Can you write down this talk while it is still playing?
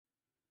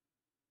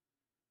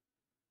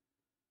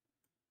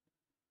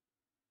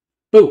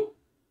Boo!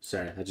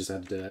 Sorry, I just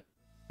had to do it.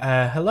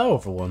 Hello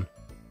everyone.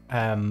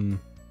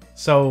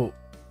 So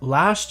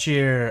last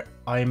year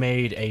I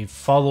made a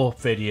follow-up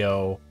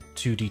video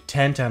to the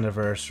 10th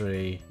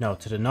anniversary, no,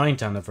 to the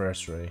 9th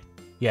anniversary.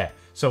 Yeah,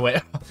 so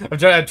wait, I'm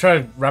trying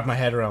to wrap my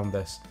head around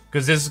this.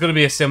 Because this is going to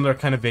be a similar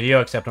kind of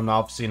video, except I'm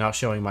obviously not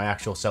showing my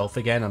actual self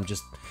again. I'm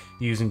just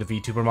using the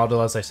VTuber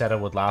model as I said I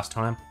would last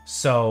time.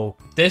 So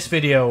this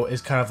video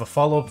is kind of a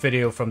follow-up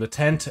video from the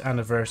 10th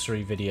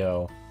anniversary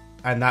video.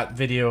 And that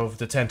video of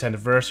the 10th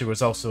anniversary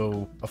was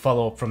also a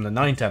follow-up from the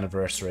 9th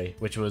anniversary,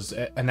 which was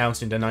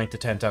announcing the 9th to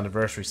 10th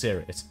anniversary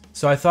series.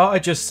 So I thought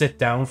I'd just sit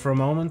down for a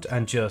moment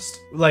and just,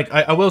 like,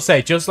 I will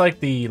say, just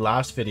like the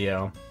last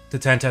video, the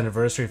 10th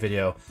anniversary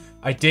video,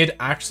 I did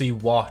actually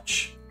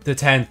watch the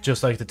 10th,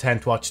 just like the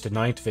 10th watched the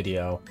 9th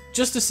video,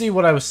 just to see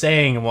what I was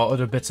saying and what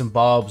other bits and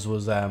bobs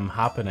was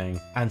happening.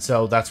 And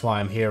so that's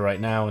why I'm here right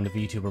now in the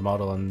VTuber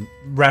model and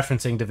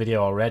referencing the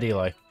video already,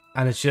 like,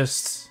 and it's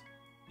just...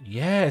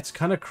 yeah, it's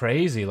kind of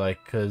crazy, like,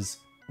 because,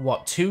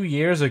 what, 2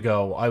 years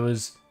ago, I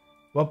was...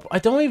 well, I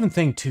don't even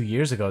think 2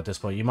 years ago at this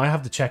point. You might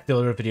have to check the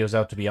other videos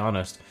out, to be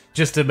honest,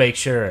 just to make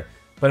sure.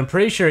 But I'm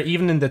pretty sure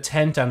even in the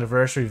 10th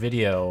anniversary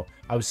video,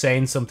 I was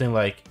saying something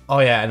like, oh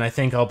yeah, and I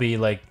think I'll be,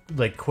 like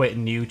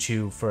quitting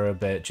YouTube for a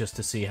bit just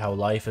to see how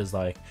life is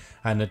like.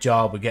 And the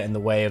job would get in the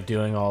way of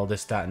doing all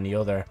this, that, and the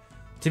other.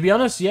 To be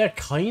honest, yeah,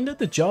 kind of.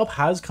 The job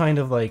has kind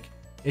of, like...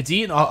 it's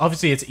eaten...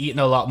 obviously, it's eaten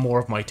a lot more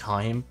of my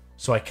time.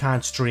 So I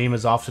can't stream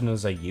as often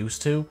as I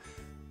used to,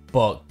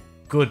 but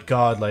good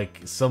God, like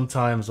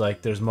sometimes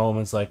like there's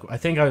moments like I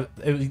think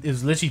it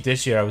was literally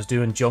this year I was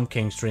doing Jump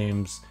King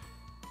streams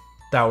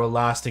that were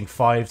lasting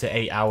 5 to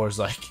 8 hours,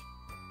 like,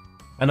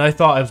 and I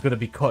thought I was going to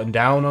be cutting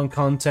down on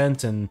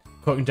content and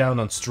cutting down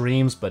on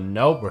streams, but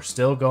nope, we're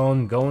still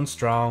going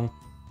strong.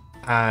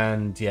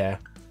 And yeah,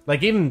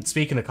 like even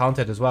speaking of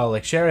content as well,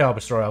 like Sherry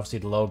Aweber story, obviously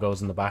the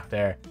logo's in the back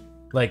there.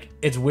 Like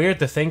it's weird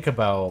to think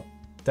about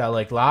that,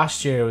 like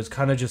last year was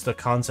kind of just a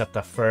concept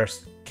that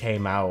first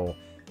came out,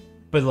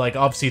 but like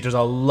obviously there's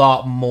a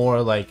lot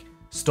more like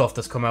stuff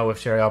that's come out with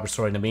Sherry Aweber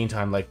story in the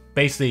meantime. Like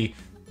basically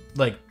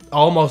like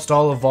almost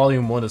all of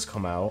volume 1 has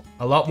come out,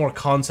 a lot more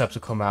concepts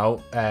have come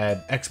out,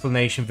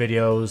 explanation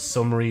videos,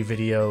 summary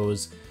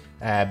videos,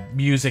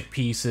 music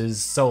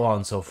pieces, so on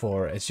and so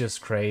forth. It's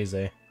just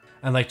crazy.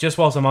 And like just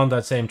whilst I'm on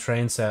that same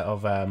train set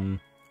of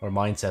or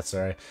mindset,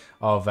 sorry,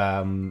 of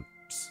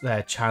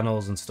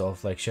channels and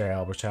stuff, like Sherry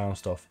Aweber channel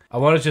stuff, I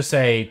want to just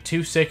say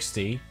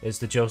 260 is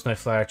the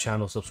JosephniteFlyer's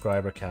channel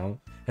subscriber count,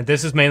 and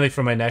this is mainly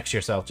for my next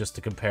year self, just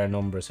to compare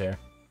numbers here.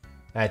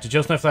 The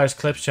JosephniteFlyer's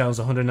clips channel is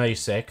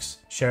 196,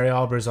 Sherry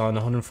Aweber's on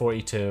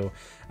 142,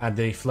 and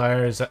the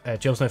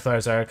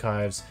JosephniteFlyer's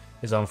archives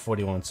is on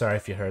 41. Sorry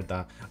if you heard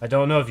that. I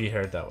don't know if you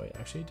heard that way.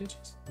 Actually, did you?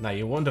 No,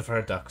 you wouldn't have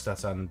heard that because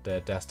that's on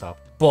the desktop.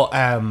 But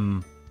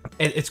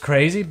it's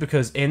crazy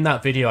because in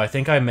that video, I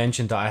think I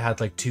mentioned that I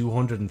had like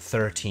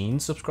 213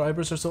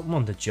 subscribers or something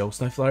on the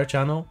JosephniteFlyer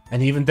channel.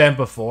 And even then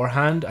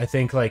beforehand, I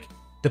think like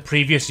the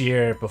previous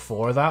year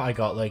before that, I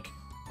got like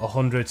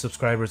 100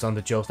 subscribers on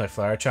the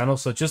JosephniteFlyer channel.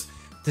 So just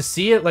to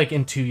see it like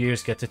in 2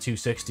 years get to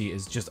 260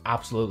 is just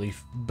absolutely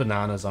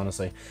bananas,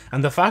 honestly.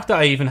 And the fact that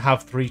I even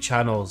have 3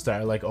 channels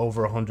that are like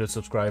over 100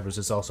 subscribers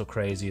is also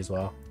crazy as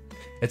well.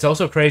 It's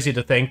also crazy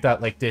to think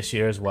that like this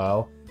year as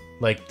well,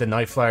 like the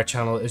JosephniteFlyer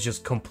channel is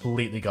just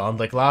completely gone.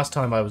 Like last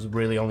time I was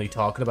really only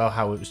talking about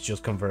how it was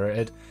just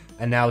converted,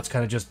 and now it's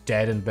kind of just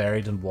dead and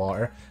buried in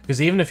water.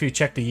 Because even if you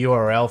check the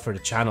URL for the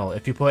channel,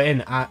 if you put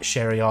in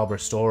 @Sherry Aweber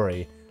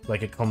story,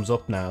 like it comes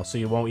up now, so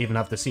you won't even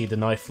have to see the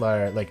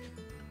JosephniteFlyer. Like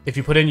if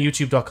you put in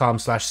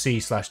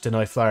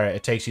youtube.com/c/JosephniteFlyer,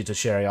 it takes you to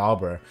Sherry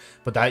Aweber,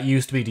 but that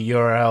used to be the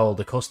URL,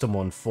 the custom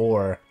one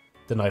for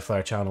the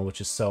JosephniteFlyer channel, which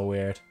is so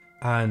weird.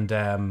 And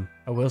I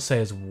will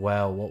say as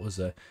well, what was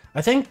it?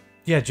 I think,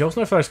 yeah,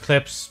 JosephniteFlyer's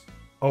clips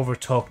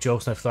overtook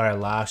JosephniteFlyer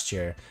last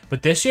year,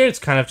 but this year it's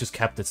kind of just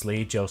kept its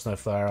lead,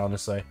 JosephniteFlyer,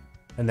 honestly.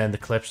 And then the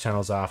clips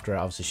channels after,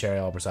 obviously Sherry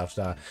Aweber's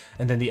after that.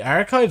 And then the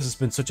archives has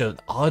been such an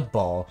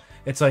oddball.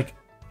 It's like,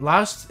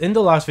 in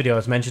the last video I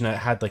was mentioning it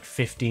had like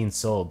 15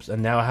 subs,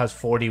 and now it has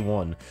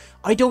 41.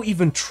 I don't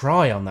even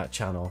try on that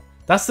channel.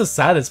 That's the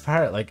saddest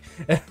part, like,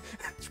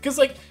 because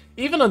like,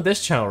 even on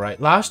this channel,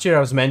 right, last year I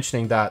was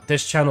mentioning that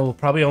this channel will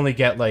probably only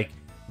get like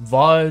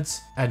VODs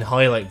and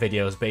highlight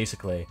videos,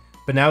 basically.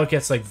 But now it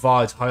gets like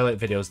VODs, highlight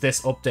videos.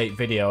 This update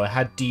video, it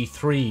had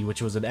D3,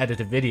 which was an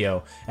edited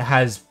video. It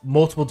has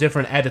multiple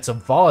different edits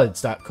of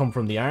VODs that come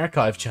from the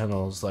archive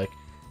channels. Like,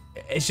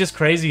 it's just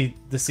crazy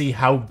to see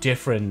how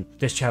different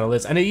this channel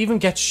is. And it even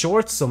gets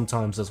shorts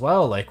sometimes as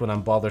well, like when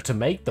I'm bothered to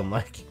make them.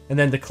 Like, and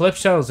then the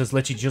clips channels is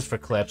literally just for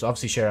clips.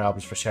 Obviously Sherry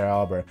Aweber's for Sherry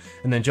Aweber.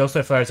 And then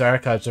JosephniteFlyer's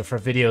archives are for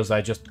videos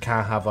I just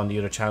can't have on the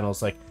other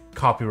channels, like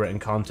copywritten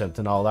content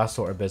and all that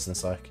sort of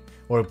business, like,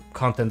 or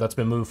content that's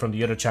been moved from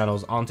the other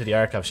channels onto the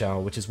archive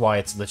channel, which is why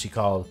it's literally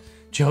called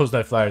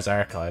JosephniteFlyer's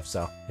archive.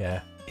 So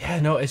yeah,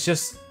 no, it's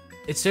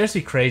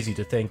seriously crazy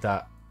to think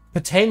that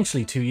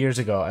potentially 2 years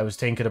ago I was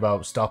thinking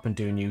about stopping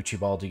doing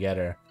YouTube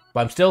altogether,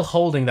 but I'm still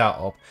holding that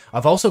up.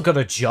 I've also got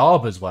a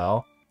job as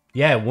well,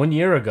 Yeah, 1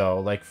 year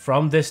ago, like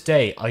from this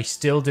day, I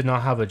still did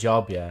not have a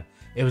job yet.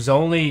 It was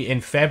only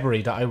in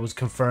February that I was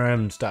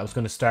confirmed that I was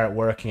going to start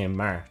working in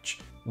March,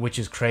 which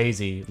is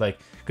crazy. Like,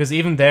 because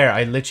even there,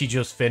 I literally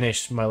just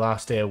finished my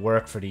last day of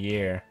work for the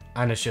year.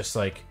 And it's just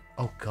like,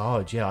 oh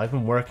God, yeah, I've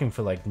been working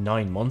for like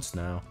 9 months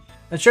now.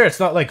 And sure, it's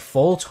not like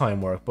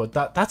full-time work, but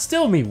that's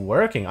still me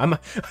working. I'm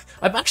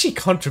actually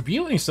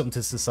contributing something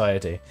to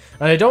society.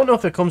 And I don't know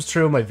if it comes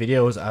through in my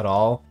videos at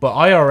all, but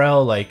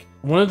IRL, like,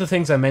 one of the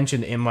things I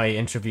mentioned in my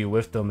interview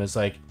with them is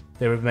like,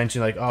 they would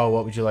mention like, oh,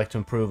 what would you like to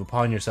improve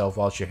upon yourself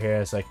whilst you're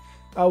here? It's like,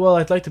 oh, well,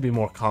 I'd like to be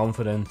more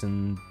confident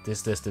and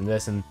this, and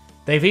this. And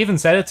they've even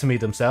said it to me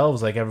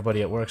themselves, like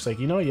everybody at work's like,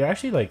 you know, you're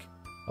actually like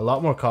a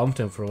lot more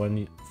confident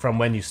from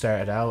when you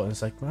started out. And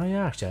it's like, oh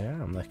yeah, actually I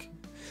am.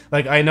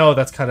 Like I know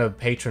that's kind of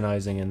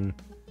patronizing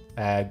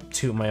and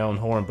toot my own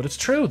horn, but it's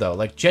true though.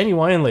 Like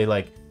genuinely,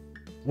 like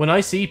when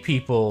I see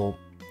people,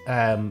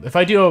 if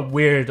I do a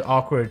weird,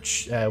 awkward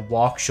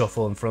walk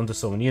shuffle in front of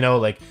someone, you know,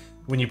 like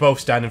when you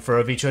both stand in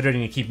front of each other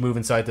and you keep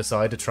moving side to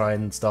side to try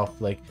and stop,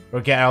 like,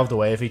 or get out of the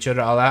way of each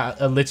other,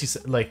 I'll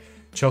literally like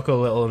chuckle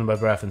a little under my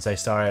breath and say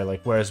sorry.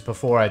 Like whereas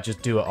before I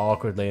just do it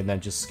awkwardly and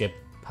then just skip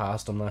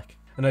past them, like.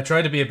 And I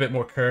try to be a bit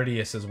more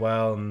courteous as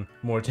well and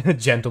more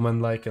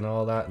gentleman-like and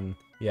all that, and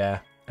yeah.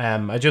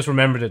 I just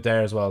remembered it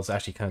there as well. It's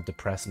actually kind of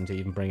depressing to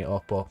even bring it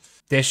up, but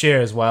this year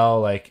as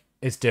well, like,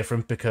 it's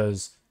different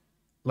because,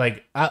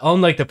 like,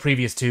 unlike the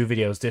previous 2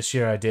 videos, this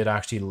year I did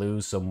actually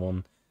lose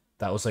someone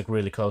that was, like,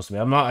 really close to me.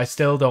 I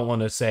still don't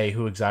want to say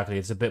who exactly,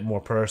 it's a bit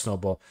more personal,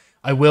 but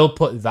I will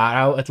put that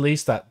out at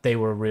least, that they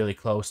were really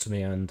close to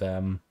me,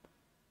 and,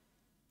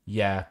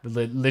 yeah,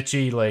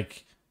 literally,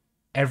 like,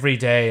 every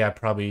day I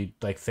probably,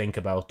 like, think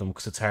about them,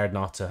 because it's hard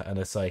not to, and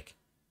it's, like,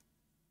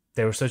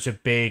 they were such a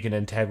big and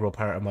integral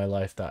part of my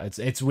life that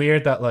it's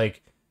weird that,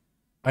 like,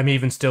 I'm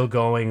even still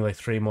going, like,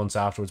 3 months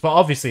afterwards. But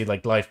obviously,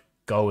 like, life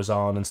goes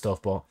on and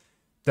stuff, but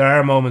there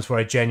are moments where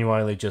I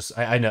genuinely just...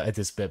 I know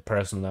it's a bit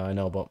personal now, I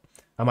know, but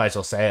I might as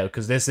well say it,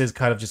 because this is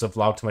kind of just a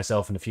vlog to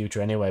myself in the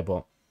future anyway,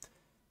 but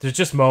there's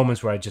just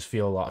moments where I just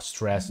feel a lot of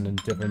stress and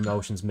different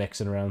emotions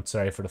mixing around.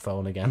 Sorry for the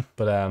phone again.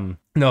 But,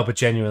 no, but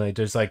genuinely,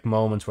 there's, like,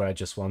 moments where I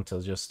just want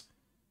to just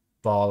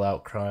bawl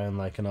out crying,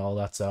 like, and all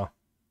that, so...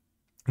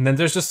 And then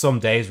there's just some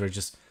days where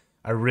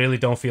I really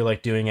don't feel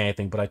like doing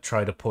anything, but I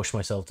try to push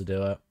myself to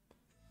do it.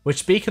 Which,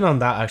 speaking on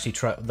that, actually,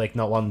 like,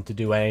 not wanting to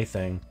do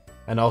anything,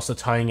 and also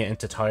tying it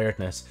into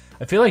tiredness.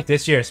 I feel like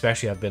this year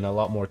especially I've been a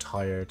lot more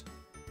tired.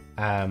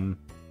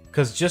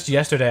 Because just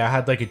yesterday I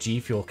had, like, a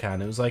G Fuel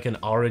can. It was, like, an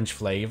orange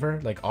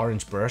flavor, like,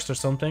 orange burst or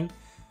something.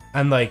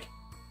 And, like,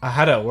 I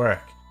had it at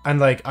work. And,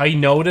 like, I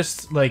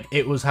noticed, like,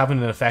 it was having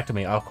an effect on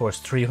me. Of course,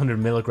 300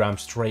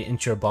 milligrams straight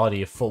into your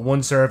body.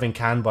 One serving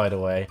can, by the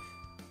way.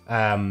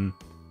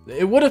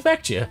 It would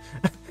affect you.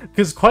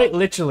 Because quite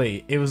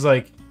literally, it was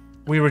like,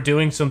 we were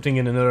doing something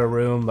in another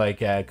room, like,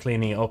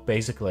 cleaning it up,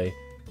 basically.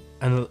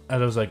 And I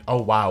was like,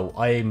 oh wow,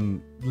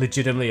 I'm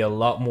legitimately a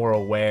lot more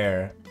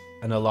aware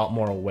and a lot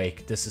more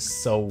awake. This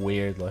is so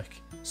weird,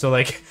 like. So,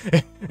 like,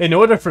 in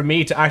order for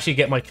me to actually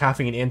get my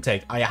caffeine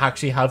intake, I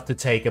actually have to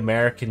take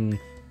American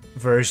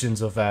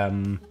versions of,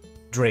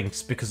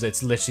 drinks, because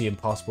it's literally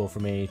impossible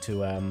for me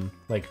to,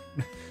 like...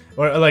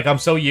 Or, like, I'm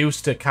so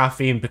used to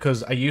caffeine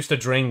because I used to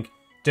drink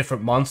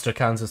different Monster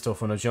cans and stuff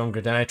when I was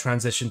younger. Then I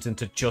transitioned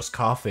into just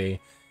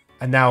coffee.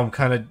 And now I'm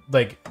kind of,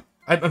 like...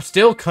 I'm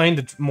still kind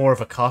of more of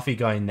a coffee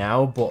guy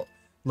now, but,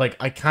 like,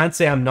 I can't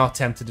say I'm not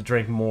tempted to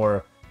drink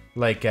more,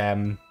 like,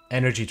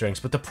 energy drinks.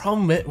 But the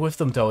problem with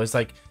them, though, is,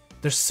 like,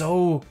 they're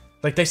so...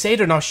 Like, they say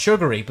they're not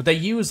sugary, but they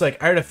use,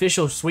 like,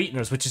 artificial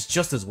sweeteners, which is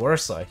just as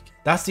worse, like.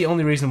 That's the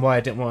only reason why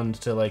I didn't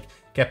want to, like,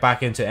 get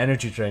back into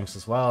energy drinks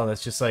as well. And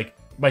it's just, like...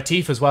 My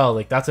teeth as well,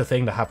 like, that's a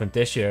thing that happened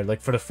this year.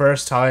 Like, for the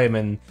first time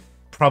in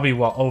probably,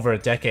 over a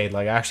decade,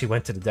 like, I actually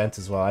went to the dentist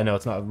as well. I know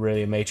it's not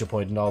really a major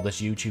point in all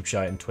this YouTube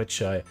shite and Twitch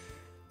shite,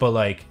 but,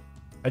 like,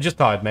 I just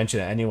thought I'd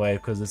mention it anyway,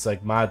 because it's,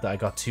 like, mad that I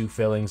got 2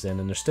 fillings in,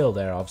 and they're still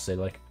there, obviously,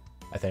 like,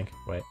 I think.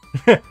 Wait.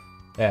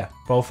 Yeah,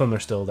 both of them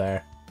are still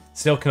there.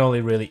 Still can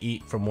only really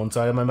eat from one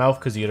side of my mouth,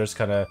 because the other's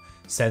kind of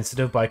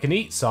sensitive, but I can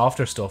eat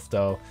softer stuff,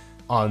 though,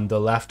 on the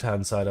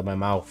left-hand side of my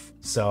mouth.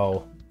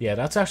 So, yeah,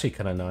 that's actually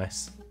kind of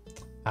nice.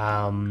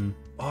 Oh,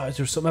 is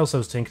there something else I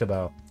was thinking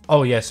about?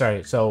 Oh, yeah,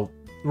 sorry. So,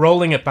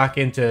 rolling it back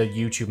into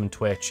YouTube and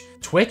Twitch.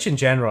 Twitch in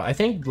general, I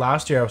think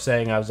last year I was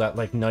saying I was at,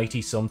 like,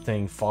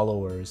 90-something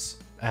followers,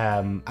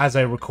 as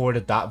I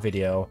recorded that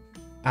video.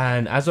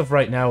 And as of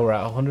right now, we're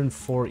at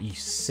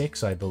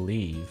 146, I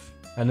believe.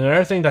 And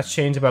another thing that's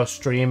changed about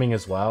streaming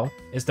as well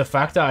is the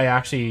fact that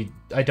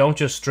I don't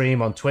just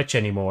stream on Twitch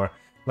anymore.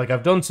 Like,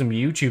 I've done some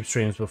YouTube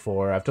streams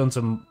before. I've done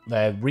some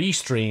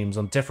restreams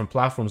on different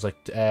platforms,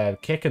 like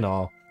Kick and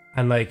all.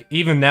 And, like,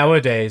 even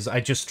nowadays, I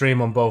just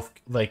stream on both,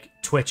 like,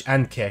 Twitch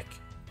and Kick.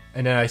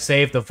 And then I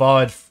save the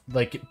VOD,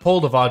 like, pull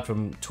the VOD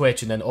from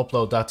Twitch and then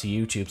upload that to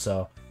YouTube.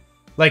 So,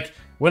 like,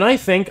 when I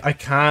think I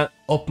can't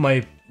up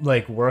my,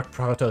 like, work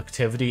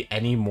productivity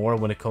anymore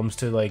when it comes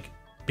to, like,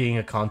 being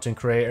a content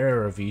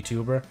creator or a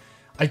VTuber,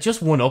 I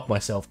just one up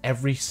myself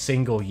every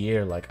single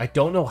year. Like, I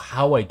don't know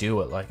how I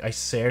do it. Like, I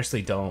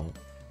seriously don't.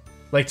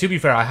 Like, to be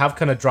fair, I have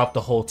kind of dropped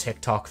the whole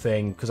TikTok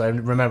thing, because I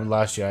remember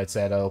last year I'd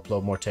said I'll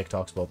upload more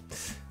TikToks, but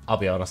I'll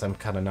be honest, I'm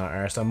kind of not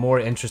arsed. I'm more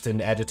interested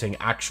in editing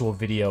actual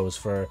videos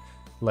for,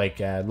 like,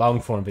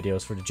 long-form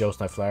videos for the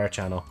JosephniteFlyer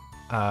channel.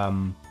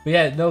 But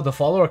yeah, no, the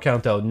follower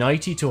count, though,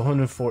 90 to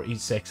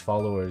 146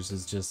 followers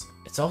is just,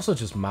 it's also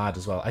just mad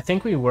as well. I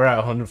think we were at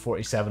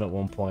 147 at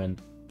one point,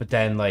 but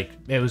then, like,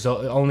 it was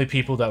only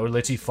people that were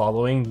literally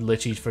following,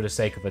 literally for the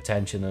sake of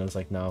attention, and I was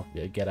like, no,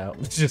 get out.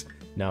 It's just...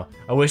 No,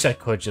 I wish I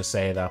could just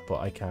say that,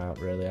 but I can't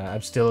really.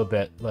 I'm still a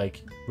bit,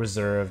 like,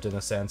 reserved in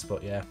a sense,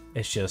 but yeah,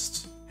 it's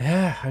just,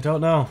 yeah, I don't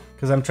know.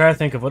 Because I'm trying to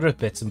think of other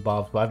bits and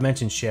bobs, but I've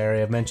mentioned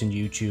Sherry, I've mentioned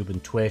YouTube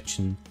and Twitch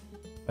and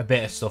a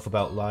bit of stuff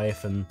about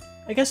life, and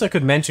I guess I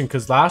could mention,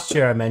 because last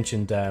year I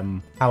mentioned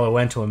how I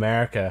went to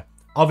America.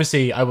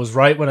 Obviously, I was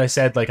right when I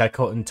said, like, I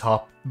couldn't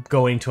top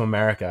going to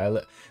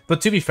America. But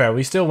to be fair,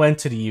 we still went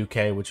to the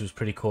UK, which was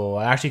pretty cool.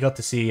 I actually got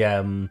to see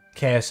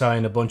KSI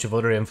and a bunch of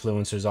other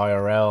influencers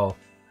IRL,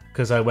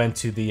 because I went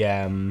to the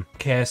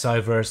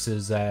KSI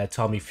versus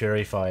Tommy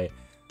Fury fight,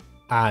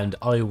 and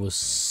I was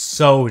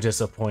so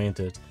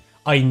disappointed.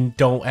 I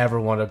don't ever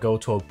want to go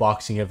to a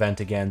boxing event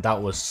again. That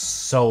was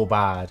so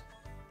bad.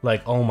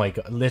 Like, oh my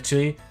god,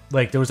 literally,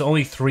 like, there was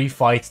only 3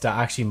 fights that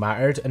actually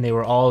mattered, and they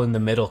were all in the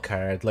middle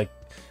card. Like,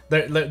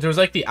 there was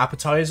like the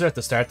appetizer at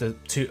the start,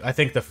 I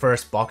think the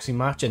first boxing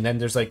match, and then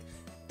there's like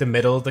the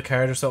middle of the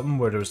card or something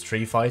where there was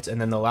 3 fights,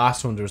 and then the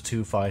last one there was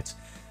 2 fights.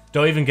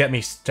 Don't even get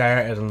me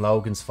started on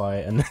Logan's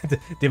fight, and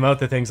the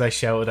amount of things I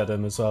shouted at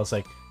him as well. It's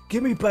like,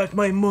 give me back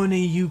my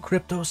money, you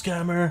crypto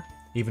scammer.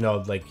 Even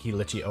though, like, he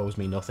literally owes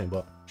me nothing,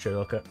 but sure,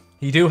 look at.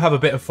 You do have a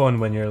bit of fun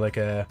when you're, like,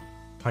 a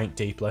pint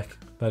deep, like.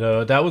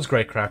 But that was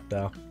great crack,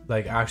 though.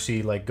 Like,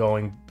 actually, like,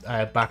 going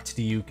back to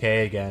the UK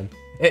again.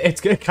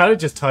 It kind of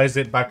just ties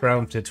it back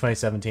around to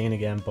 2017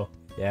 again, but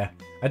yeah.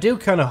 I do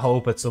kind of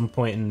hope at some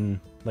point in,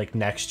 like,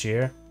 next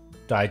year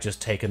I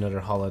just take another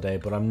holiday,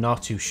 but I'm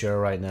not too sure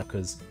right now,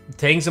 because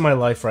things in my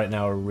life right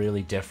now are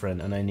really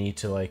different, and I need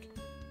to, like,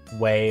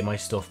 weigh my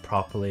stuff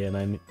properly,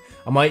 and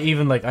I might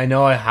even, like, I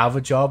know I have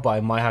a job, but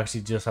I might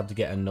actually just have to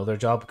get another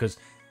job, because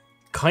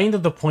kind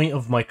of the point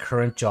of my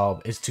current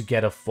job is to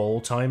get a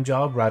full-time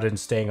job rather than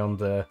staying on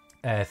the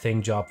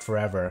thing job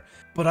forever.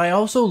 But I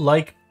also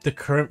like the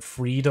current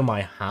freedom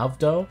I have,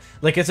 though.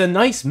 Like, it's a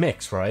nice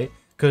mix, right?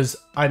 Because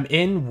I'm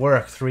in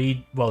work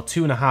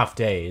 2.5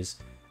 days,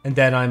 and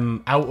then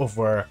I'm out of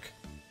work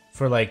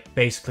for, like,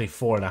 basically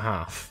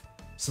 4.5.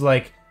 So,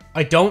 like,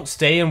 I don't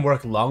stay in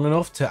work long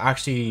enough to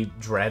actually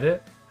dread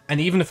it.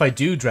 And even if I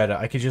do dread it,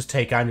 I could just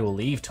take annual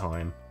leave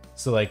time.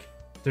 So, like,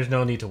 there's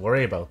no need to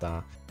worry about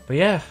that. But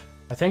yeah,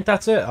 I think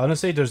that's it.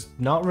 Honestly, there's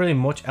not really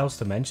much else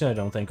to mention, I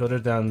don't think, other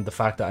than the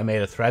fact that I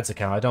made a Threads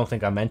account. I don't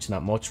think I mentioned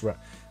that much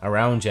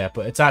around yet,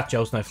 but it's at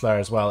JosephniteFlyer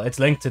as well. It's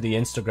linked to the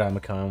Instagram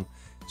account,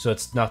 so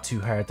it's not too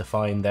hard to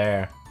find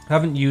there. I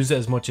haven't used it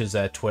as much as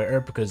Twitter,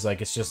 because,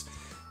 like, it's just,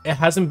 it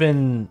hasn't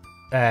been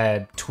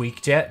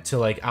tweaked yet to,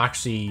 like,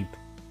 actually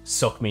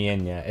suck me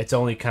in yet. It's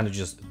only kind of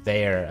just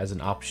there as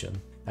an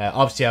option.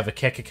 Obviously, I have a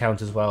Kick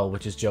account as well,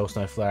 which is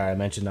JosephniteFlyer. I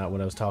mentioned that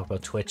when I was talking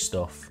about Twitch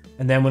stuff.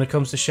 And then when it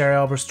comes to Sherry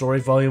Aweber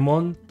Story Volume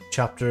 1,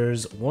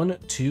 Chapters 1,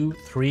 2,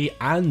 3,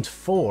 and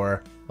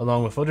 4,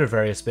 along with other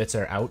various bits,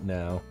 are out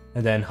now.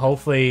 And then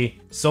hopefully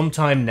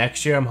sometime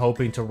next year, I'm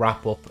hoping to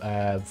wrap up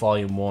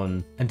Volume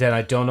 1. And then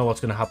I don't know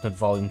what's going to happen with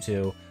Volume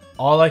 2.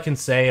 All I can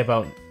say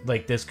about,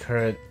 like, this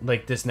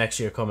next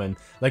year coming,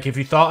 like, if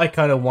you thought I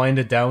kind of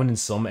winded down in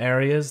some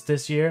areas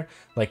this year,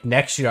 like,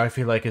 next year I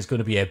feel like it's going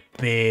to be a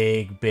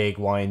big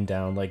wind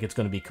down. Like, it's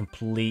going to be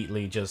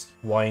completely just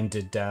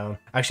winded down.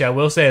 Actually, I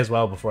will say as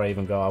well, before I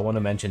even go, I want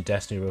to mention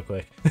Destiny real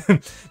quick.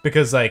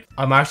 Because, like,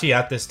 I'm actually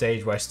at this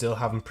stage where I still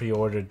haven't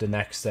pre-ordered the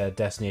next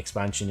Destiny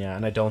expansion yet,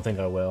 and I don't think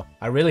I will.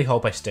 I really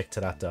hope I stick to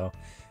that, though.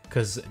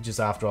 Because just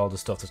after all the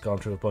stuff that's gone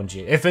through with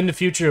Bungie. If in the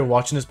future you're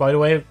watching this, by the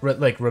way,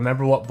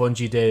 remember what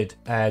Bungie did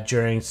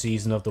during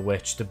Season of the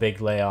Witch, the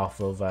big layoff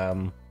of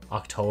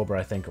October,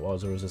 I think it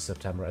was, or was it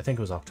September? I think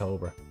it was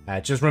October.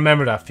 Just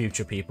remember that,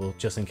 future people,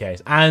 just in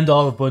case. And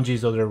all of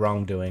Bungie's other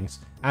wrongdoings.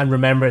 And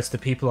remember, it's the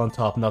people on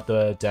top, not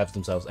the devs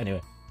themselves.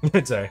 Anyway,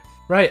 sorry.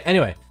 Right,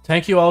 anyway,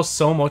 thank you all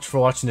so much for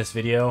watching this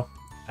video.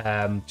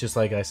 Just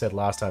like I said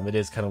last time, it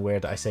is kind of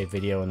weird that I say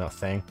video and not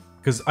thing.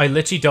 Because I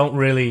literally don't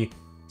really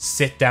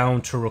sit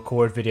down to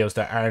record videos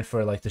that aren't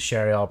for, like, the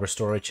Sherry Aweber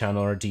Story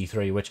channel or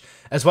D3, which,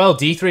 as well,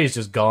 D3 is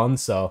just gone,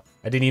 so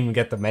I didn't even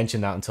get to mention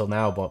that until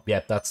now, but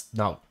yeah, that's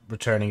not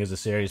returning as a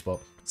series,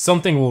 but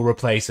something will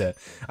replace it.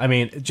 I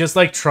mean, just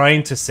like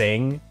Trying to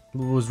Sing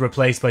was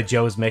replaced by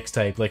Joe's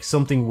Mixtape, like,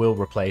 something will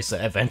replace it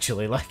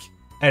eventually, like.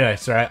 Anyway,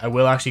 sorry, I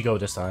will actually go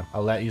this time.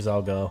 I'll let you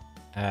all go,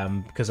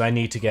 because I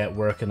need to get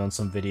working on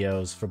some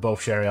videos for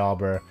both Sherry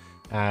Aweber.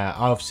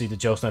 Obviously, the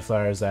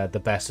JosephniteFlyer's the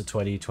best of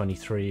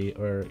 2023,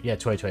 or yeah,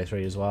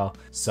 2023 as well.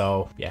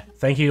 So yeah,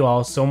 thank you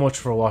all so much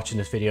for watching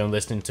this video and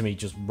listening to me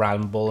just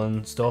ramble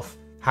and stuff.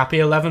 happy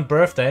 11th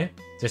birthday.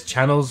 This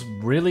channel's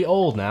really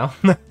old now.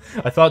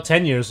 I thought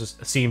 10 years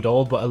seemed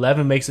old, but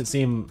 11 makes it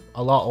seem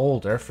a lot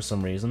older for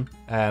some reason.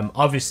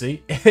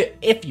 Obviously,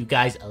 if you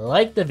guys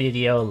like the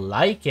video,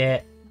 like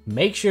it,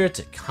 make sure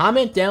to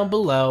comment down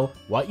below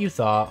what you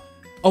thought.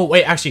 Oh,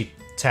 wait, actually,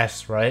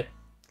 test, right?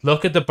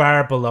 Look at the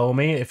bar below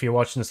me if you're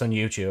watching this on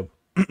YouTube.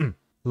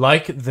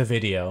 Like the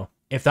video.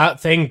 If that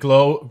thing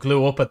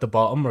glue up at the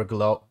bottom, or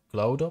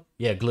glowed up?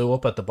 Yeah, glue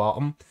up at the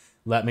bottom.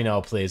 Let me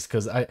know, please,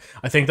 because I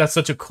think that's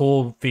such a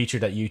cool feature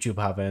that YouTube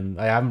have,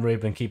 and I haven't really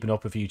been keeping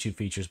up with YouTube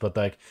features, but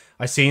like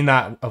I seen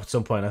that at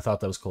some point. I thought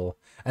that was cool,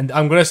 and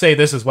I'm gonna say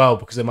this as well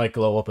because it might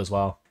glow up as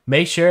well.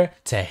 Make sure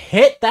to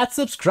hit that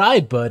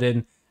subscribe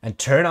button and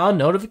turn on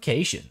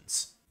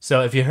notifications.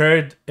 So if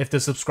the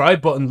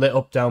subscribe button lit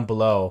up down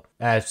below,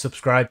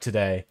 subscribe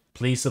today.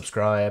 Please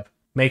subscribe.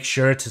 Make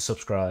sure to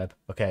subscribe.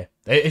 Okay,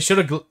 it should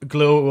have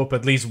glow up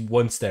at least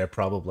once there,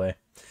 probably.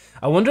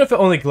 I wonder if it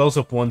only glows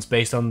up once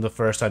based on the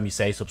first time you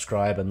say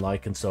subscribe and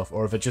like and stuff,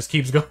 or if it just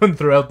keeps going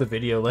throughout the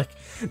video. Like,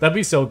 that'd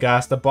be so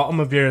gas. The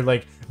bottom of your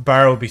like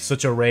bar would be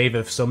such a rave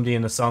if somebody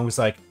in the song was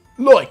like,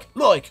 like,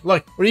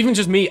 or even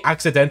just me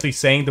accidentally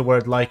saying the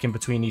word like in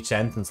between each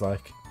sentence,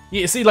 like,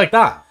 you see, like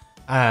that.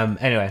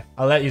 Anyway,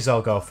 I'll let you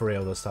all go for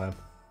real this time.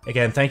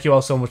 Again, thank you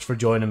all so much for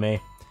joining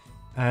me,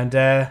 and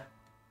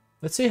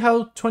let's see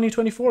how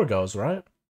 2024 goes, right?